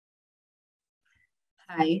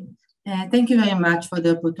Hi, thank you very much for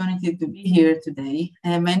the opportunity to be here today.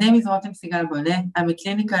 My name is Rotem Sigall Boneh. I'm a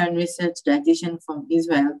clinical and research dietitian from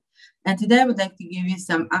Israel. And today I would like to give you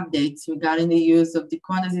some updates regarding the use of the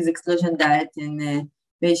Crohn disease exclusion diet in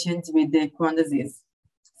patients with the Crohn disease.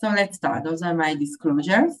 So let's start. Those are my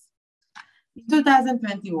disclosures. In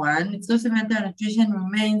 2021, exclusive enteral nutrition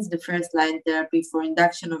remains the first-line therapy for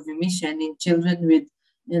induction of remission in children with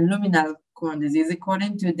luminal Crohn disease,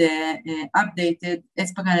 according to the updated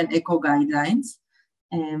ESPGHAN and ECHO guidelines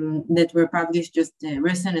that were published just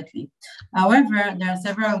recently. However, there are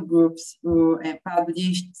several groups who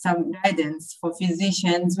published some guidance for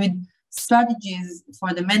physicians with strategies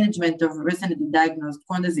for the management of recently diagnosed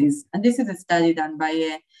Crohn disease. And this is a study done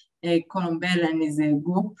by Holon and his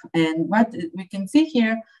group. And what we can see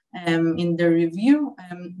here in the review,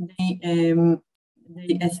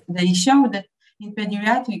 they show that in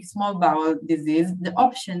pediatric small bowel disease, the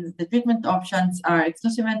treatment options are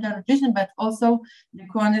exclusive enteral nutrition, but also the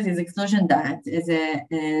Crohn disease exclusion diet as a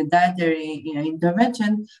dietary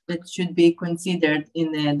intervention that should be considered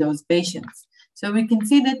in those patients. So we can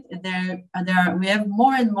see that we have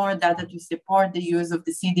more and more data to support the use of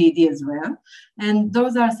the CDED as well. And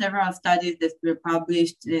those are several studies that were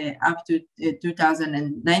published up to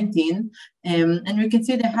 2019. And we can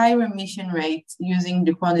see the high remission rate using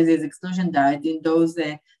the Crohn disease exclusion diet in those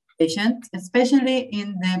patients, especially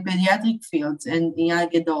in the pediatric fields and in young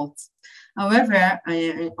adults. However,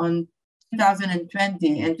 on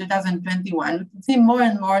 2020 and 2021, we can see more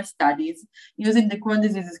and more studies using the Crohn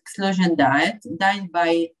disease exclusion diet done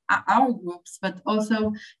by our groups, but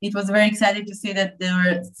also it was very exciting to see that there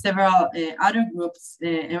were several other groups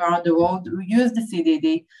around the world who use the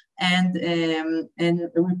CDED and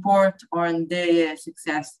report on their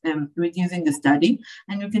success with using the study.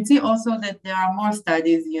 And you can see also that there are more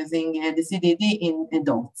studies using the CDED in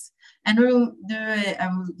adults. And I will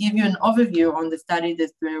give you an overview on the study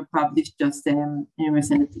that were published just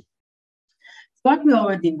recently. What we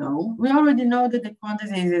already know that the Crohn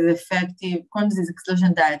disease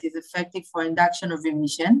exclusion diet is effective for induction of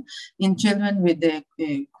remission in children with the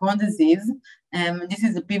Crohn disease. This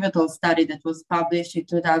is a pivotal study that was published in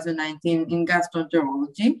 2019 in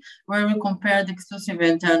gastroenterology, where we compared exclusive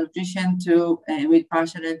enteral nutrition with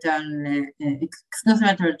partial enteral exclusive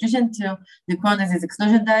enteral nutrition to the Crohn disease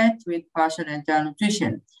exclusion diet with partial enteral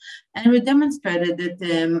nutrition. And we demonstrated that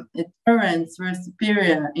adherents were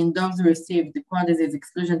superior in those who received the Crohn disease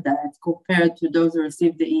exclusion diet compared to those who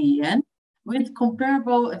received the EEN, with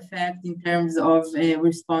comparable effect in terms of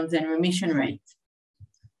response and remission rate.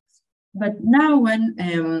 But now when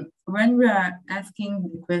we are asking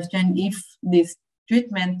the question if this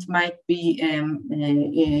treatment might be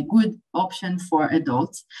a good option for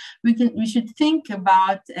adults, we should think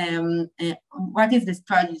about what is the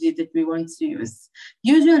strategy that we want to use.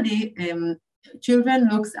 Usually, children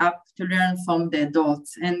looks up to learn from the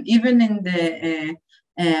adults, and even in the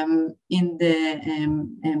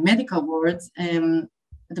medical words,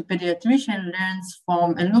 the pediatrician learns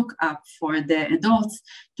from and look up for the adults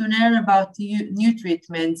to learn about new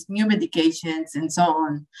treatments, new medications, and so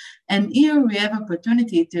on. And here we have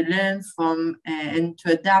opportunity to learn from and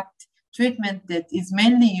to adapt treatment that is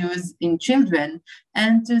mainly used in children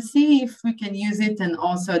and to see if we can use it and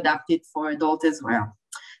also adapt it for adults as well.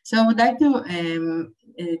 So I would like to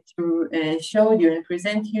show you and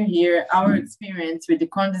present you here our experience with the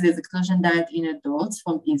Crohn disease exclusion diet in adults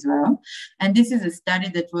from Israel. And this is a study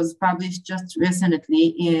that was published just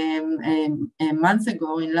recently, months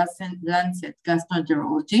ago in Lancet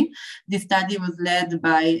Gastroenterology. This study was led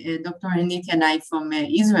by Dr. Hanit Yanai from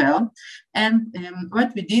Israel. And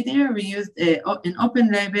what we did here, we used an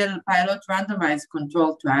open-label pilot randomized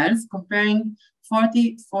control trials comparing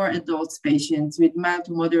 44 adult patients with mild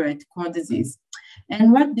to moderate Crohn disease.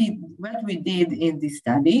 And what we did in this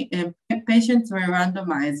study, patients were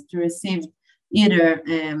randomized to receive either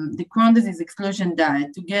the Crohn disease exclusion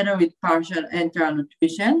diet together with partial enteral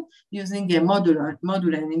nutrition using a modular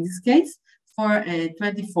in this case for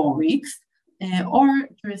 24 weeks, or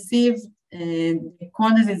to receive the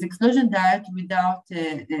Crohn disease exclusion diet without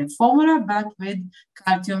a formula but with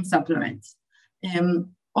calcium supplements.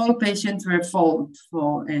 All patients were followed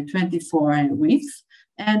for 24 weeks.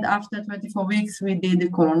 And after 24 weeks, we did a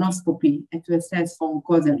colonoscopy to assess for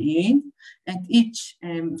mucosal healing. At each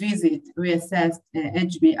visit, we assessed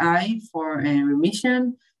HBI for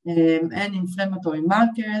remission and inflammatory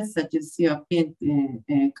markers such as CRP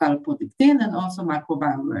and calprotectin, and also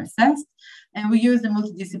microbiome were assessed. And we use a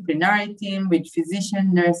multidisciplinary team with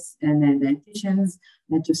physician, nurse, and dietitians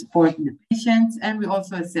to support the patients. And we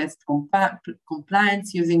also assessed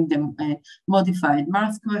compliance using the modified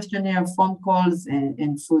Mars questionnaire, phone calls,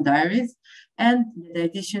 and food diaries. And the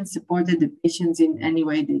dietitians supported the patients in any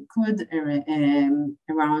way they could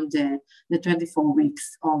around the 24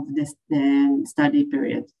 weeks of the study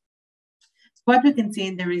period. What we can see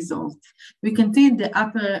in the results, we can see in the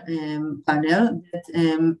upper panel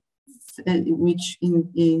that which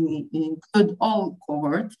include all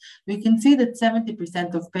cohorts, we can see that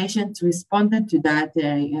 70% of patients responded to that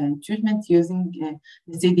treatment using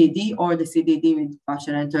the CDED or the CDED with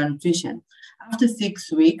partial enteral nutrition. After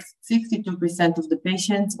 6 weeks, 62% of the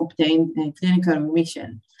patients obtained clinical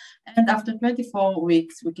remission. And after 24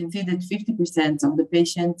 weeks, we can see that 50% of the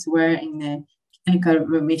patients were in clinical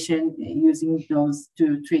remission using those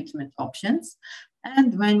two treatment options.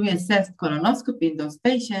 And when we assessed colonoscopy in those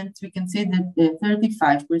patients, we can see that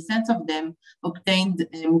 35% of them obtained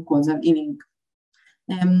mucosal healing.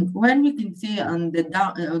 When we can see on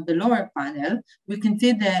the lower panel, we can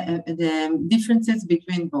see the differences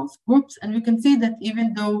between both groups, and we can see that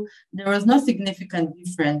even though there was no significant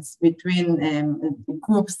difference between the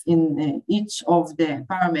groups in each of the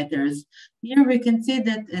parameters, here we can see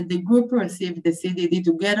that the group who received the CDED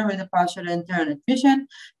together with the partial enteral nutrition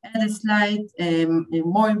had a slight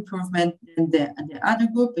more improvement than the other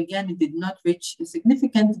group. Again, it did not reach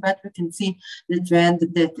significance, but we can see the trend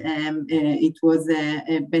that it was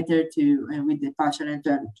better with the partial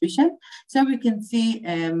enteral nutrition. So we can see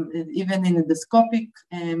even in endoscopic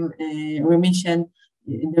remission,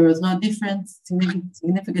 there was no difference,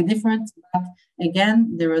 significant difference, but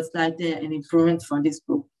again, there was slight an improvement for this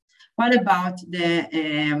group. What about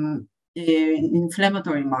the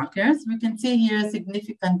inflammatory markers? We can see here a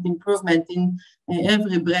significant improvement in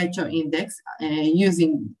every Bradshaw index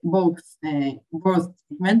using both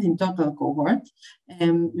treatment in total cohort.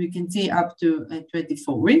 We can see up to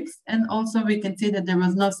 24 weeks, and also we can see that there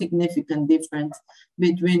was no significant difference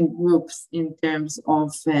between groups in terms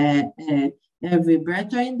of every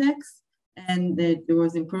Bradshaw index, and there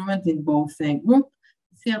was improvement in both groups.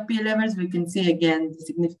 CRP levels, we can see again the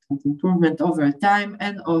significant improvement over time,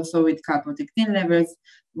 and also with calprotectin levels,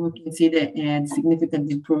 we can see the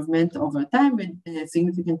significant improvement over time with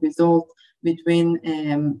significant result between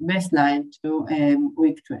baseline to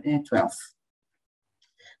week 12.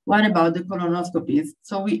 What about the colonoscopies?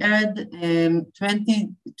 So we had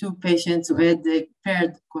 22 patients who had the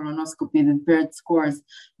paired colonoscopy and paired scores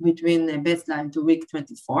between baseline to week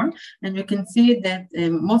 24. And we can see that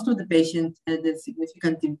most of the patients had a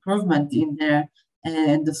significant improvement in their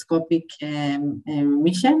endoscopic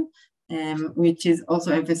remission, which is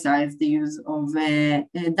also emphasized the use of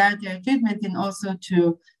dietary treatment and also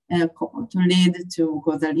to lead to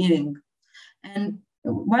mucosal healing. And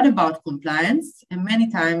what about compliance? And many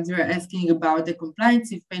times we're asking about the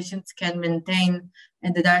compliance if patients can maintain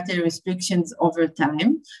the dietary restrictions over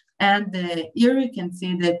time. And here we can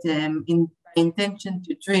see that in intention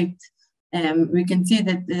to treat, we can see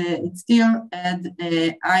that it still had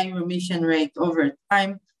a high remission rate over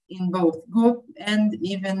time in both groups, and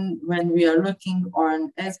even when we are looking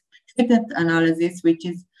on as treated analysis, which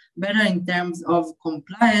is better in terms of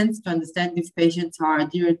compliance to understand if patients are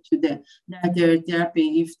adhered to the dietary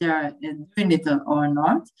therapy, if they are doing it or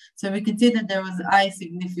not. So we can see that there was a high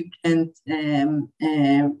significant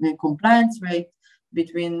compliance rate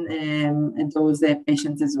between those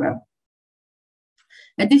patients as well.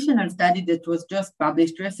 Additional study that was just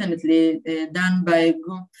published recently, done by a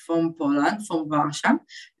group from Poland, from Warsaw,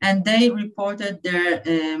 and they reported their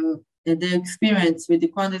experience with the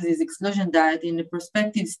Crohn disease exclusion diet in a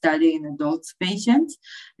prospective study in adult patients.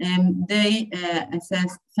 And they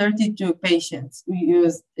assessed 32 patients who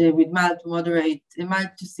used with mild to moderate,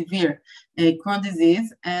 mild to severe Crohn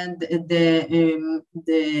disease, and the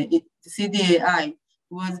CDED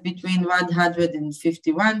was between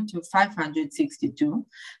 151 to 562.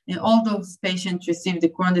 And all those patients received the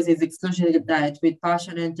Crohn disease exclusion diet with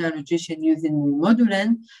partial enteral nutrition using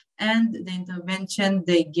Remodulen, and the intervention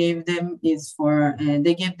they gave them is for,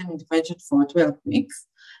 intervention for 12 weeks.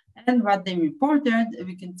 And what they reported,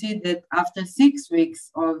 we can see that after 6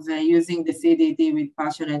 weeks of using the CDED with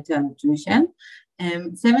partial enteral nutrition,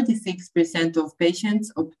 76% of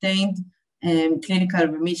patients obtained clinical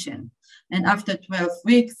remission. And after 12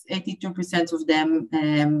 weeks, 82% of them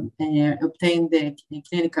obtained the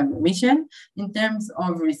clinical remission. In terms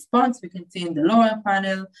of response, we can see in the lower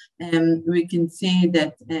panel, we can see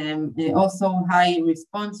that also high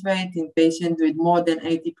response rate in patients with more than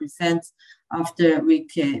 80% after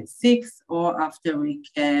week 6 or after week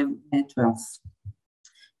 12.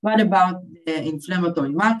 What about the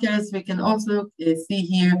inflammatory markers? We can also see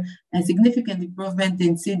here a significant improvement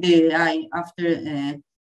in CDED after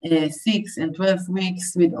 6 and 12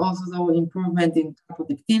 weeks, with also improvement in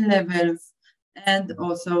calprotectin levels and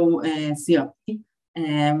also CRP.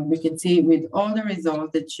 We can see with all the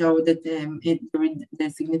results that show that the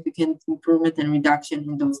significant improvement and reduction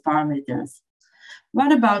in those parameters.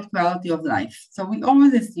 What about quality of life? So we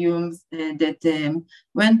always assume that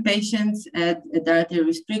when patients add dietary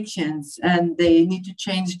restrictions and they need to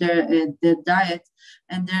change their diet,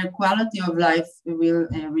 and their quality of life will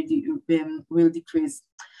decrease.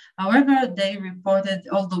 However, they reported,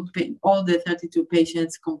 although all the 32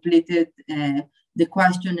 patients completed the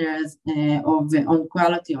questionnaires on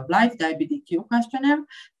quality of life, the IBDQ questionnaire,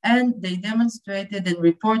 and they demonstrated and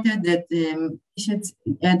reported that patients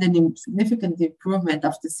had a significant improvement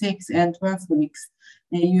after 6 and 12 weeks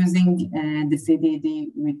using the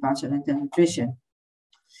CDED with partial enteral nutrition.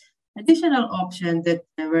 Additional options that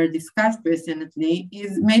were discussed recently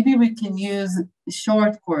is maybe we can use a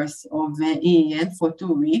short course of EEN for 2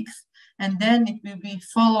 weeks, and then it will be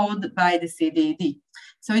followed by the CDED.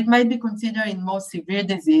 So it might be considered in most severe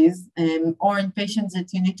disease or in patients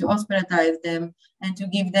that you need to hospitalize them and to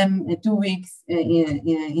give them 2 weeks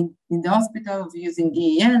in the hospital of using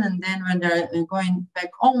EEN, and then when they're going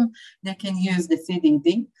back home, they can use the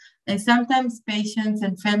CDED. And sometimes patients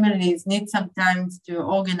and families need sometimes to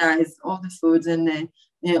organize all the foods and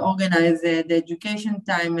organize the education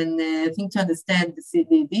time and I think to understand the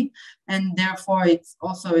CDED, and therefore it's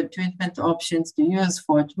also a treatment options to use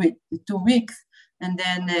for 2 weeks and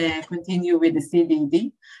then continue with the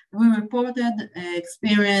CDED. We reported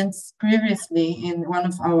experience previously in one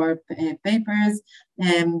of our papers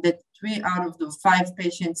that 3 out of the 5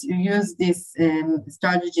 patients who use this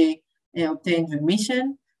strategy obtained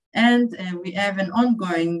remission. And we have an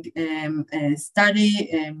ongoing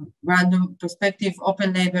study, random prospective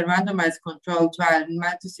open label randomized controlled trial in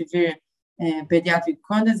mild to severe pediatric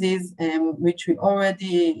Crohn disease, which we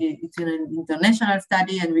already, it's an international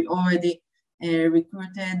study, and we already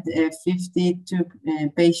recruited 52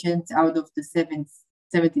 patients out of the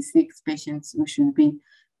 76 patients who should be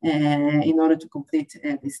in order to complete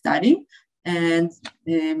the study. And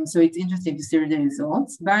so it's interesting to see the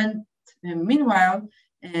results. But meanwhile,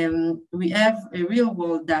 we have a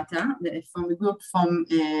real-world data from a group from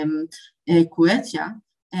Croatia,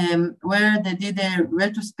 where they did a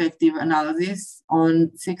retrospective analysis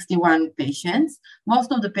on 61 patients.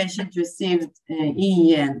 Most of the patients received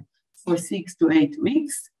EEN for 6 to 8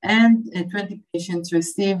 weeks, and 20 patients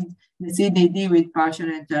received the CDED with partial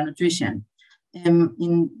enteral nutrition.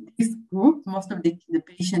 In this group, most of the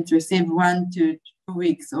patients received 1 to 2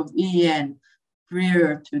 weeks of EEN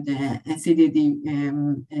prior to the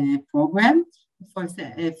CDED program for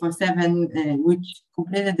 7, which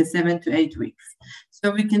completed the 7 to 8 weeks. So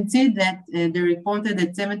we can see that they reported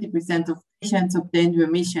that 70% of patients obtained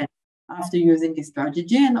remission after using this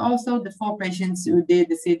strategy, and also the 4 patients who did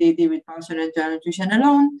the CDED with partial enteral nutrition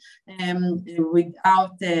alone,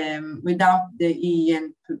 without the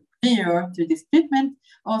EEN prior to this treatment,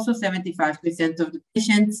 also 75% of the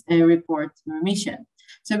patients report remission.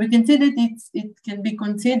 So we can see that it can be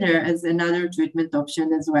considered as another treatment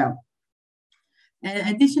option as well.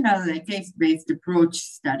 An additional case-based approach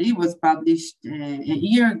study was published a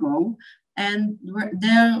year ago, and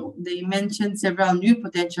there they mentioned several new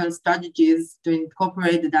potential strategies to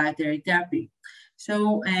incorporate the dietary therapy.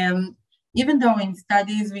 So even though in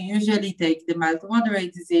studies we usually take the mild to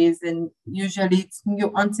moderate disease, and usually it's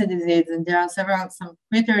new onset disease, and there are some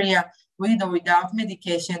criteria with or without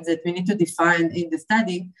medications that we need to define in the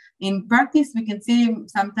study. In practice, we can see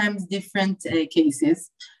sometimes different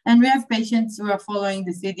cases. And we have patients who are following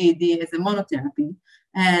the CDED as a monotherapy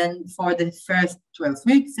and for the first 12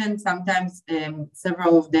 weeks, and sometimes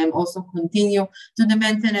several of them also continue to the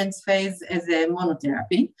maintenance phase as a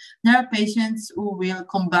monotherapy. There are patients who will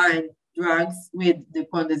combine drugs with the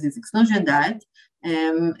Crohn disease exclusion diet.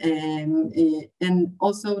 And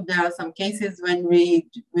also there are some cases when we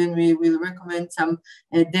will recommend some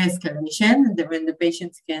de-escalation, when the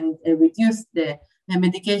patients can reduce the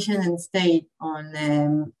medication and stay on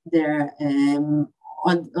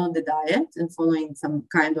on the diet and following some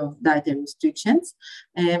kind of dietary restrictions.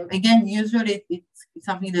 Again, usually it's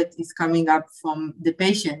something that is coming up from the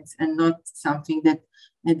patients and not something that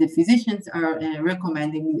the physicians are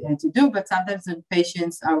recommending to do, but sometimes when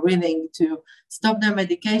patients are willing to stop their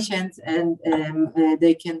medications and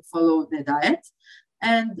they can follow the diet.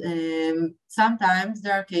 And sometimes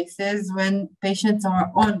there are cases when patients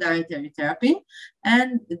are on dietary therapy,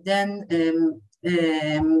 and then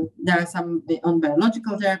there are some on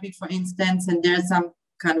biological therapy, for instance, and there's some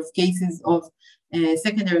kind of cases of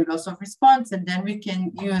secondary loss of response, and then we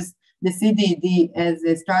can use the CDED as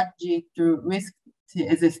a strategy to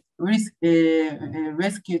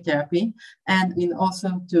rescue therapy, and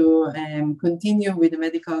also to continue with the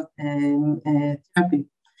medical therapy.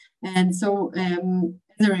 And so,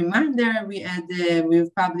 as a reminder,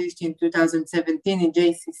 we've published in 2017 in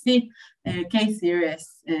JCC a case series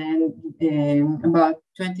about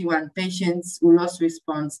 21 patients who lost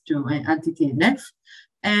response to anti-TNF,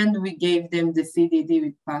 and we gave them the CDED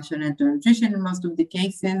with partial nutrition in most of the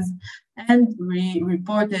cases, and we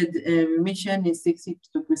reported remission in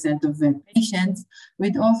 62% of the patients,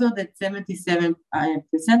 with also that 77%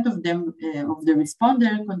 of them, of the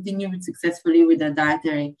responder, continued successfully with the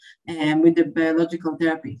dietary and with the biological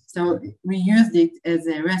therapy. So we used it as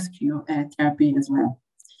a rescue therapy as well.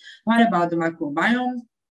 What about the microbiome?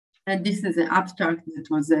 And this is an abstract that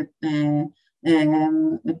was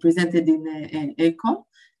presented in ECHO.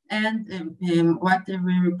 And what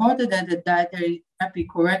we reported that the dietary therapy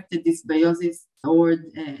corrected dysbiosis toward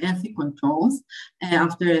healthy controls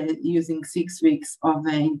after using 6 weeks of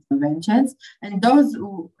interventions. And those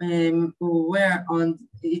who were on,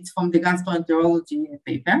 it's from the gastroenterology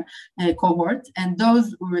paper cohort, and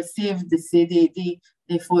those who received the CDED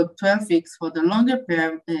for 12 weeks for the longer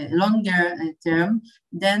term,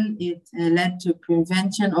 then it led to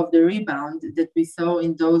prevention of the rebound that we saw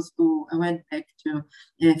in those who went back to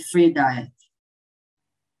a free diet.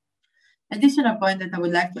 Additional point that I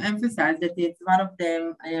would like to emphasize that it's one of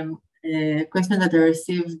the questions that I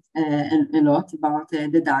received a lot about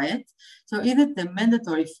the diet. So is it the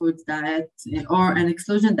mandatory food diet or an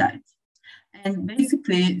exclusion diet? And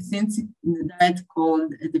basically, since the diet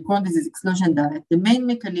called the Crohn disease exclusion diet, the main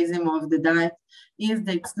mechanism of the diet is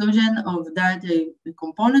the exclusion of dietary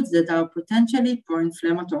components that are potentially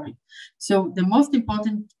pro-inflammatory. So the most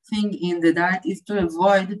important thing in the diet is to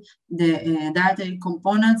avoid the dietary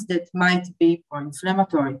components that might be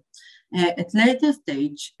pro-inflammatory. At later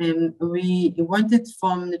stage, we wanted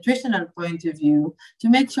from nutritional point of view to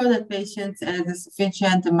make sure that patients have a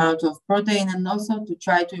sufficient amount of protein and also to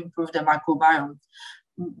try to improve the microbiome.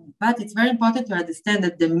 But it's very important to understand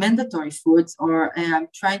that the mandatory foods, or I'm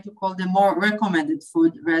trying to call them more recommended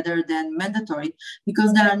food rather than mandatory,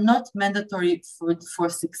 because they are not mandatory food for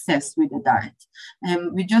success with the diet.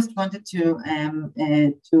 We just wanted to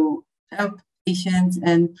help patients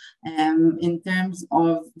and in terms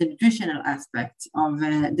of the nutritional aspects of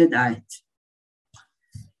the diet.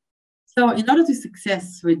 So in order to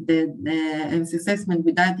success with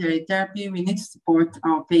with dietary therapy, we need to support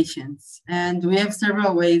our patients. And we have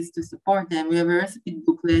several ways to support them. We have a recipe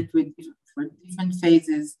booklet for different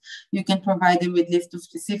phases. You can provide them with list of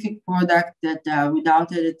specific products that are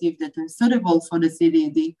without additive that are suitable for the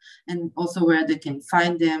CDED, and also where they can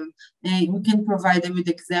find them. We can provide them with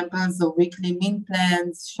examples of weekly meal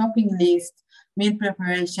plans, shopping lists, meal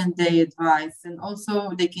preparation day advice, and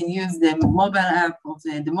also they can use the mobile app of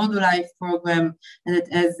the Modulife program, and it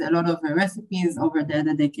has a lot of recipes over there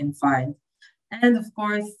that they can find. And of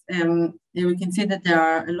course, we can see that there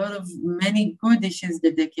are a lot of many good dishes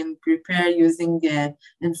that they can prepare using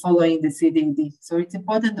and following the CDED. So it's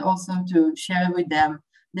important also to share with them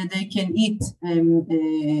that they can eat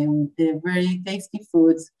very tasty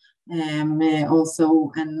foods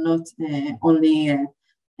also, and not only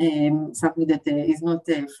something that is not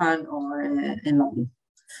fun or lovely.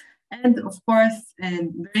 And of course, a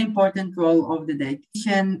very important role of the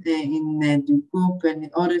dietitian in the group, and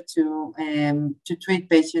in order to treat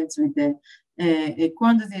patients with the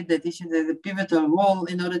Crohn disease, dietitian has a pivotal role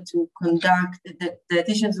in order to conduct, the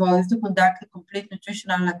dietitian's role is to conduct a complete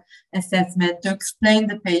nutritional assessment, to explain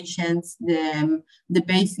the patients the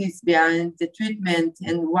basis behind the treatment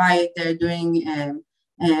and why they're doing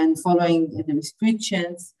and following the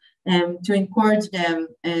restrictions, to encourage them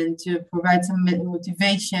and to provide some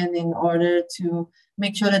motivation in order to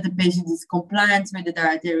make sure that the patient is compliant with the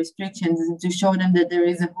dietary restrictions, and to show them that there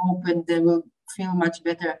is a hope and they will feel much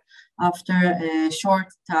better after a short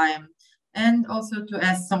time. And also to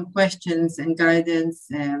ask some questions and guidance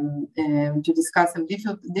to discuss some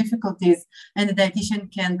difficulties, and the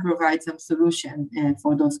dietitian can provide some solution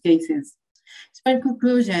for those cases. So in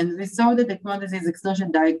conclusion, we saw that the Crohn disease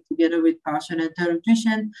exclusion diet together with partial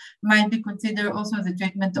nutrition might be considered also as a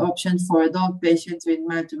treatment option for adult patients with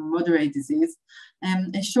mild to moderate disease.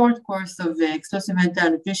 A short course of exclusive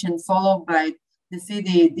nutrition followed by the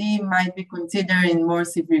CDED might be considered in more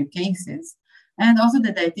severe cases. And also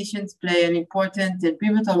the dietitians play an important and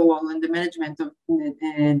pivotal role in the management of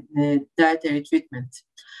the dietary treatment.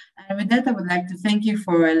 And with that, I would like to thank you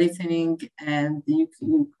for listening, and you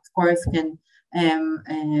of course, can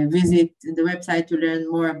visit the website to learn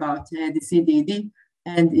more about the CDED.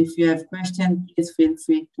 And if you have questions, please feel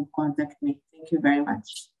free to contact me. Thank you very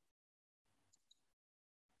much.